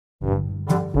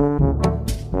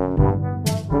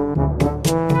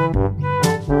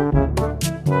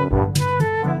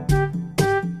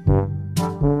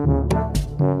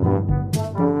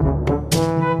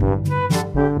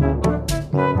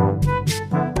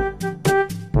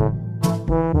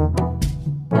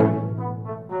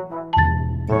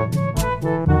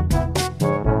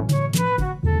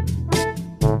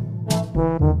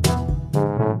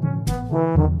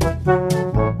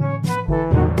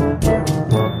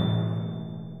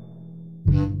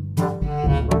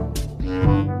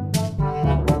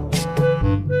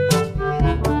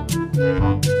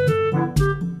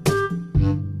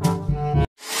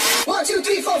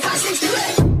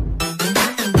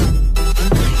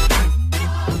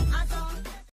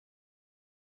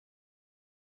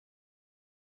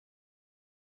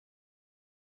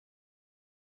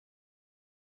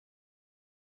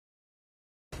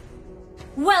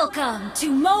Welcome to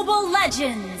Mobile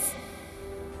Legends!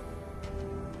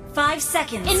 5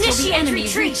 seconds till the Initiate enemy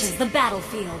retreat. reaches the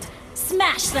battlefield.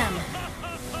 Smash them!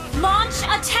 Launch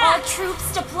attack! All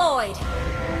troops deployed!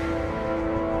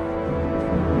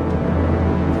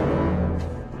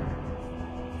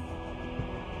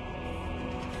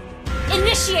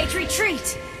 Initiate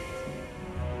retreat!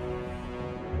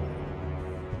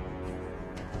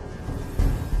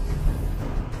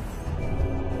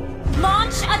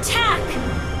 Launch attack!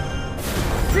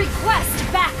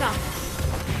 Request backup!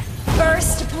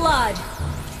 First blood!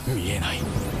 見えない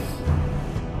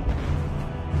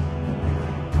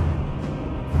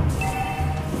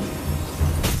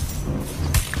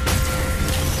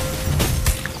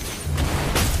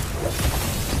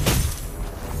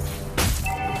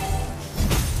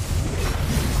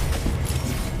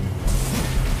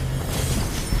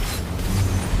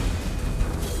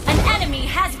An enemy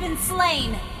has been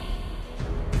slain!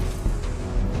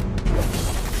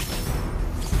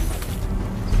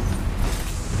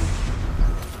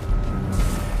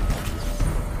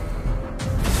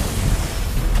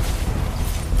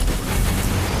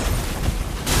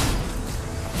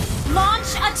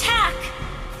 Launch attack!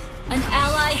 An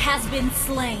ally has been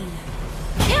slain.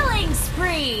 Killing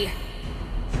spree!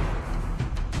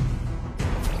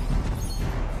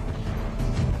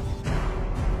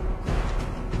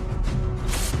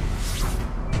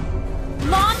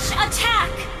 Launch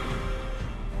attack!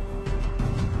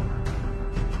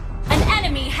 An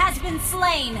enemy has been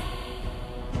slain.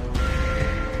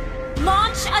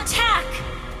 Launch attack!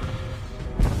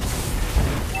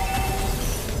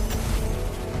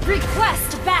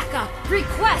 Request backup!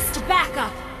 Request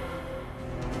backup!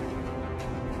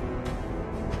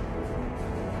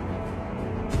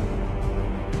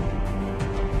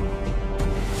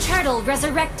 Turtle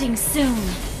resurrecting soon.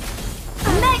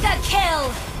 Mega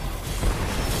kill!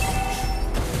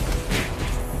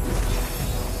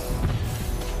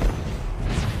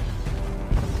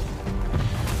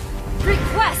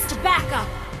 Request backup!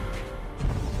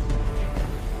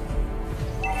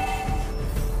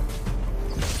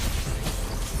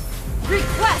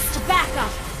 Request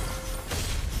backup!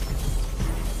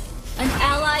 An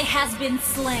ally has been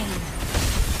slain.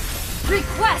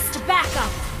 Request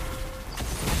backup!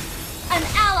 An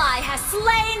ally has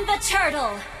slain the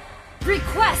turtle!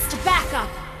 Request backup!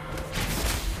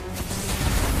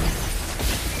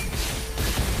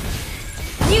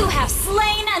 You have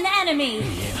slain an enemy!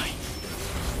 見えない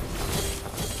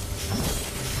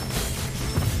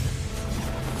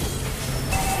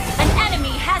An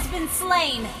enemy has been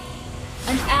slain!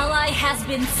 An ally has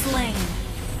been slain.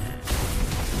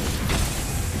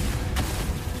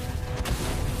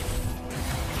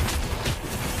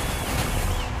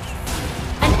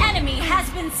 An enemy has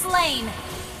been slain.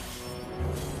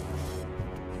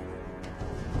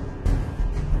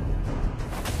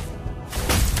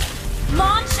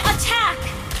 Launch attack!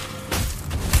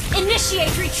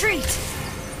 Initiate retreat!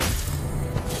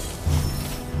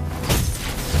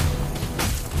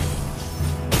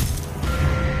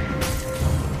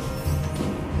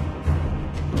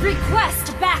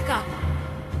 Request backup!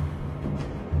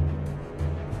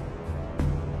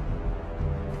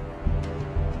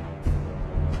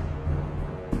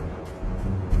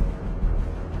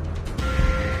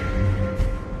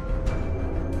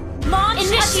 Launch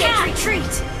Initiate attack.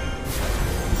 Retreat!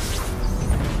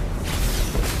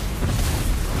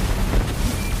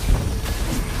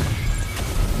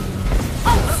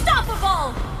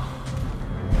 Unstoppable!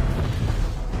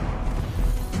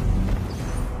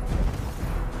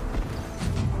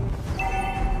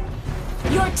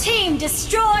 Your team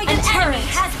destroyed a turret! Enemy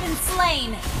has been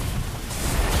slain!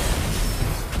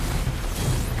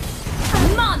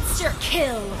 Monster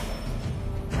kill!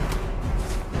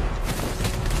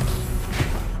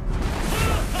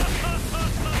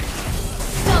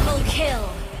 Double kill!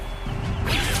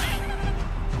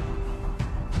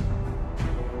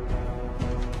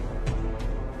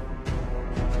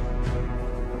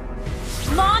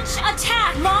 Launch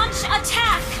attack! Launch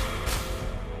attack!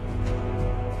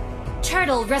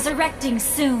 Turtle resurrecting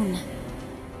soon.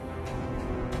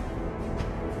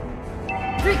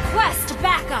 Request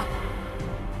backup!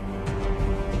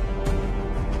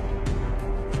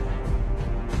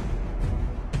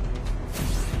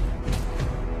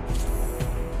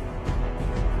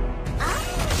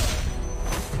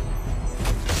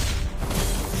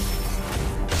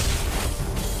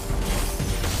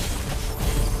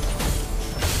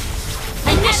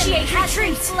 Initiate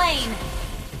retreat! Slain!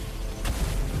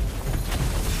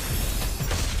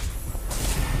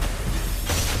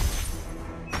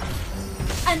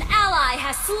 An ally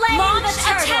has slain the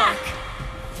turtle! Attack!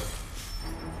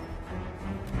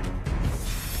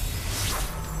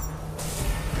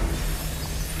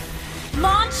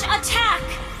 Launch attack!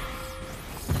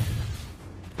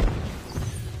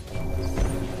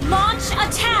 Launch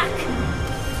attack!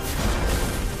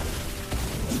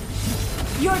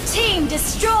 Your team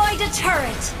destroyed a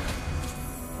turret!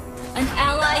 An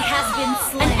ally has been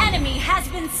slain. An enemy has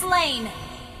been slain!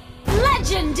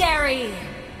 Legendary!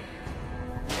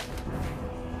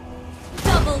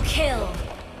 Double kill!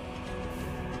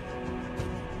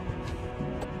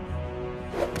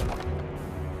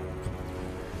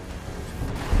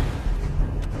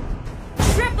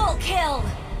 Triple kill!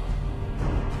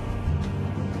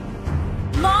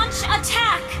 Launch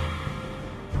attack!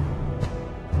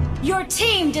 Your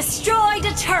team destroyed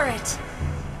a turret!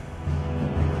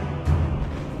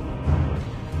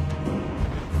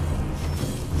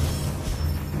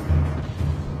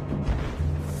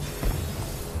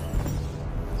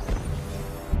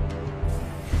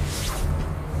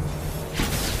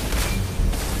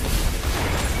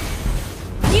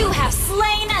 You have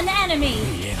slain an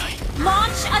enemy!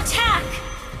 Launch attack!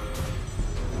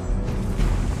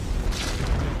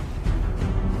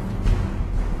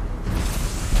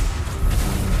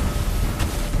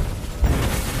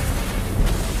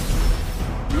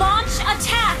 Launch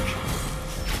attack!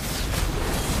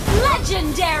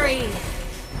 Legendary!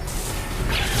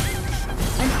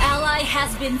 An ally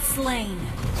has been slain.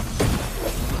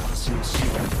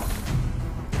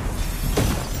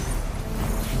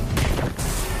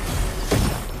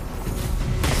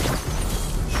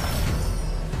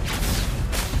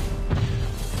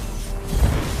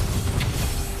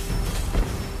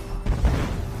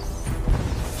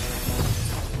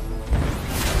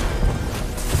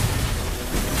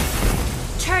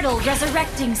 Turtle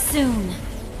resurrecting soon.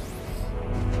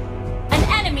 An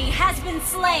enemy has been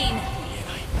slain.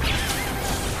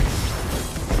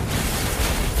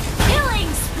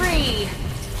 Killing spree.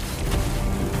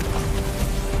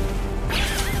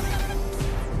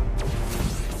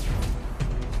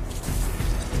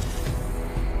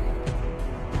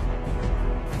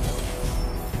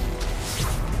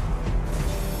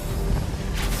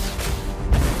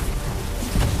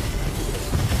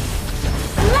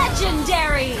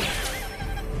 Legendary!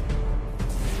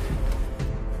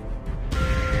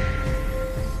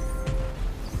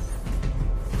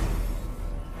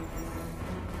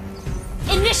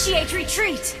 Initiate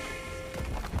retreat!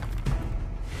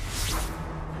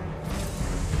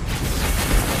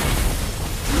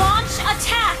 Launch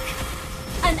attack!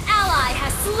 An ally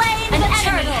has slain the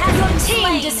turtle! Your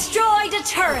team destroyed a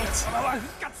turret!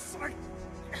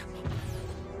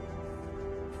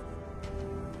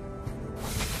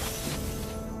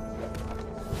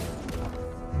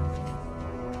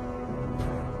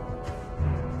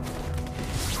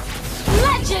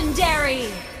 Legendary!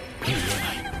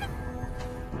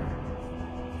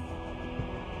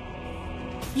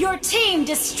 Your team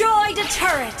destroyed a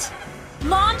turret!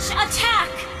 Launch attack!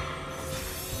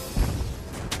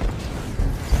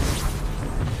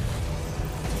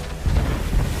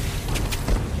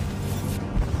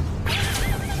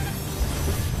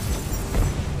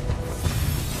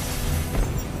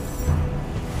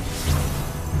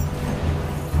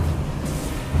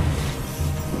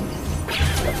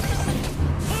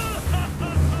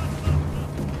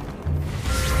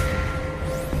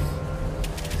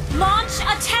 Launch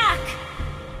attack!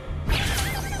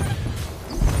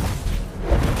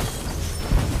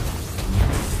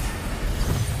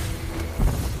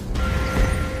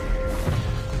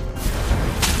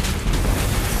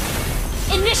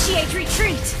 Initiate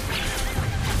retreat!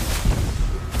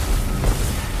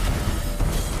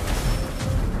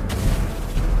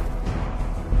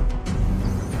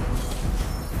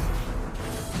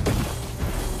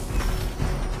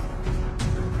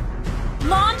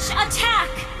 Launch attack!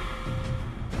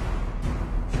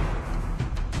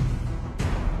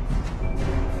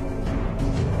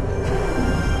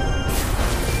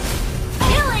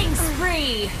 Killing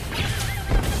spree!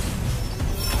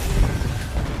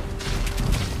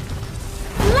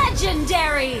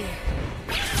 Legendary!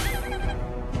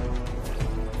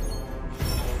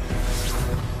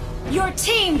 Your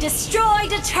team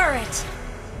destroyed a turret!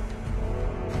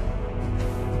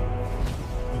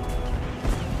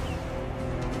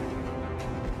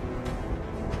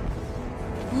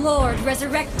 Lord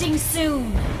resurrecting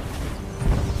soon!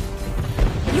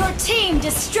 Your team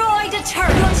destroyed a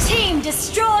turret! Your team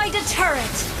destroyed a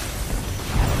turret!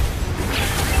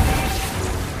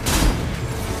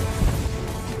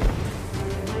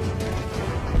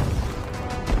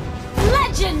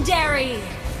 Legendary!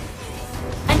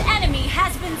 An enemy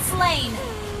has been slain!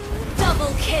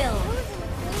 Double kill!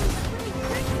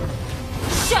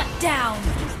 Shut down!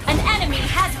 An enemy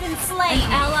has been slain!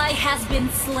 An ally has been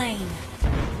slain!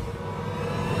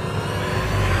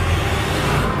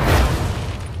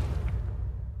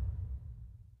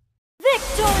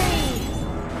 Story